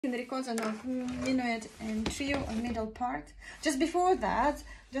in the recorder of minuet and trio and middle part. Just before that,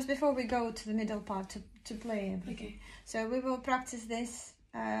 just before we go to the middle part to play everything. Okay. So we will practice this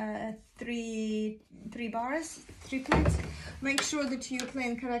three bars, triplets. Make sure that you play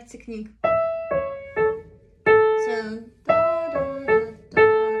in correct technique. So da, da, da,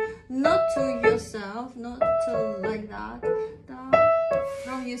 da. Not to yourself, not to like that. Da.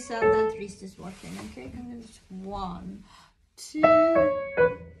 From yourself, that wrist is working. Okay, and just 1, 2.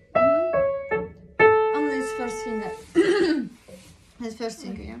 On this first finger. This first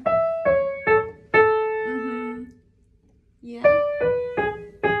finger, yeah. Yeah.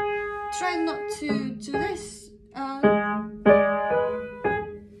 Try not to do this.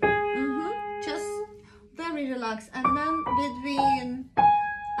 Just very relaxed, and then between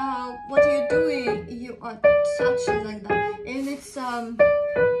what you're doing, you are touching like that, and it's more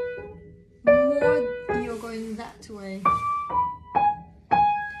you're going that way.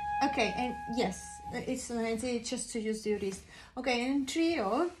 Okay, and yes, it's an idea just to use your wrist. Okay, in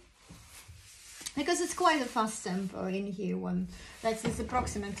trio, because it's quite a fast tempo in here, that's its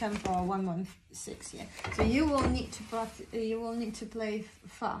approximate tempo 116, yeah. So you will need to practice, you will need to play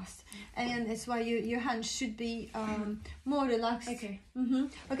fast, and that's why your hands should be more relaxed. Okay.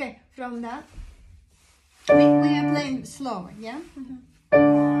 Okay, from that we are playing slower, yeah.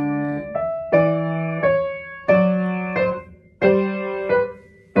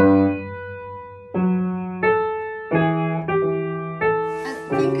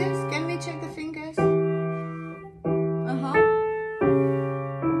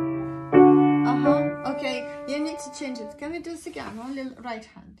 Change it. Can we do this again? Only right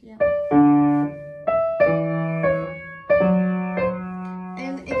hand, yeah.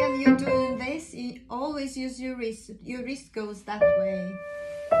 And again, you're doing this. You always use your wrist. Your wrist goes that way.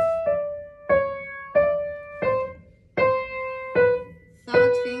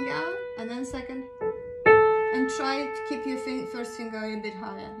 Third finger, and then second. And try to keep your first finger a bit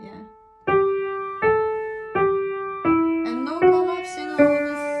higher, yeah. And no collapsing on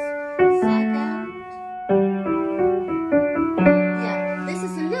this second.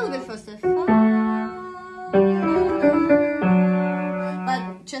 But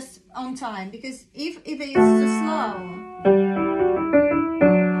just on time, because if it's too slow,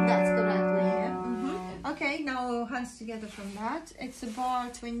 that's the right way, yeah? Okay, now hands together from that. It's a bar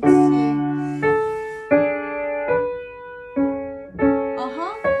 20.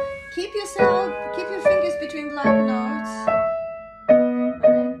 Keep your fingers between black notes.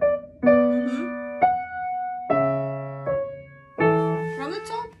 From the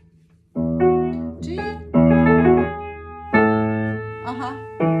top. G.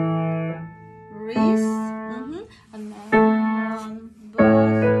 Wrist. And then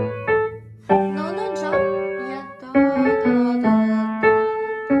both. No, jump. Yeah. Da, da, da,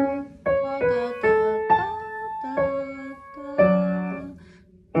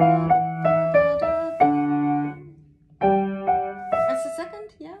 That's the second,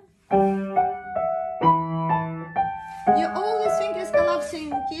 yeah. You always fingers collapsing.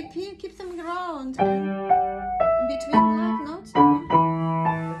 Keep them ground and between black notes.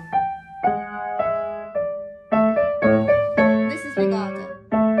 This is legato.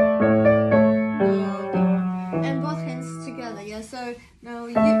 And both hands together, yeah. So now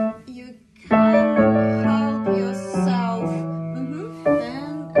you can help yourself.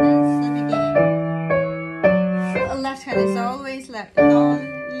 And that's the beginning. Left hand is always left. No,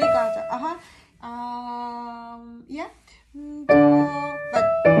 legato. Yeah. But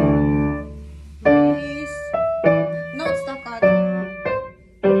not staccato.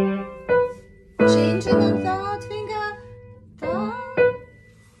 Changing on third finger.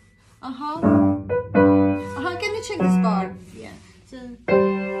 Can you check this bar? Yeah. So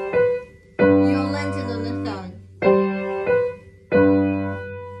you're landing on the third.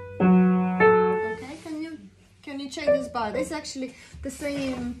 Okay. Can you check this bar? It's actually the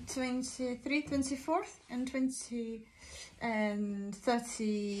same 23, 24th, and 20 and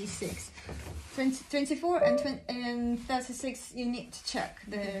 36. 24 and 36. You need to check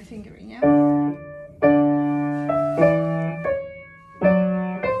the fingering, yeah.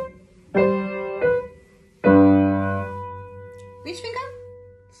 Which finger?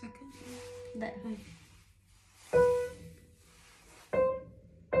 Second. There.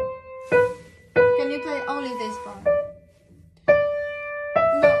 Can you play only this bar?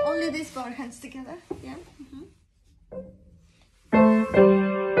 No, only this bar, hands together. Yeah.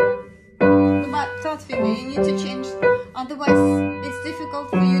 But third finger, you need to change. Otherwise, it's difficult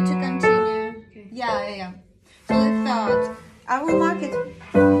for you to continue. Okay. Yeah. So the third. I will mark it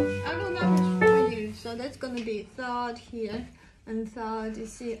for you. So that's gonna be third here. and third, you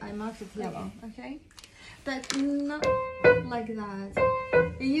see, I marked it yellow, okay? But not like that.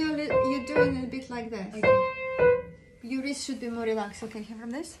 You're doing it a bit like this. Okay. Your wrist should be more relaxed. Okay, here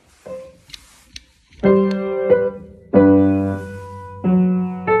from this.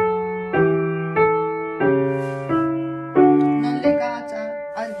 Non legata.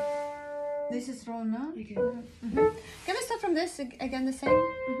 This is wrong, no? Okay. Can we start from this again? The same.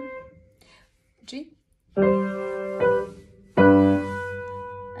 G.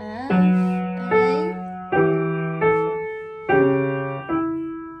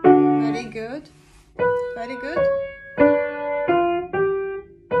 Very good.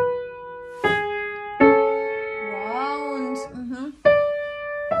 Round.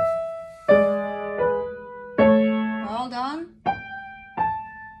 Well done.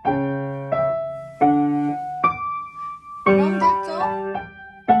 Rondetto.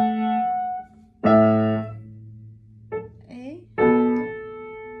 A.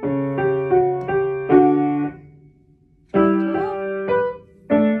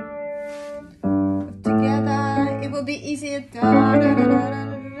 It will be easier.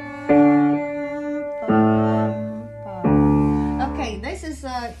 Okay, this is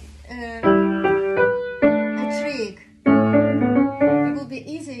a trick. It will be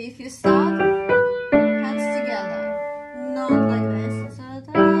easy if you start hands together, not like this.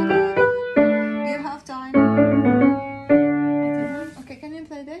 You have time. Okay, can you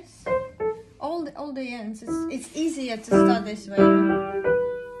play this? All the ends. It's easier to start this way.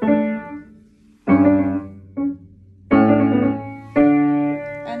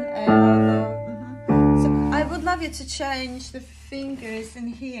 You to change the fingers in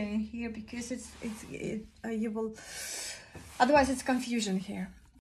here because you will, otherwise it's confusion here.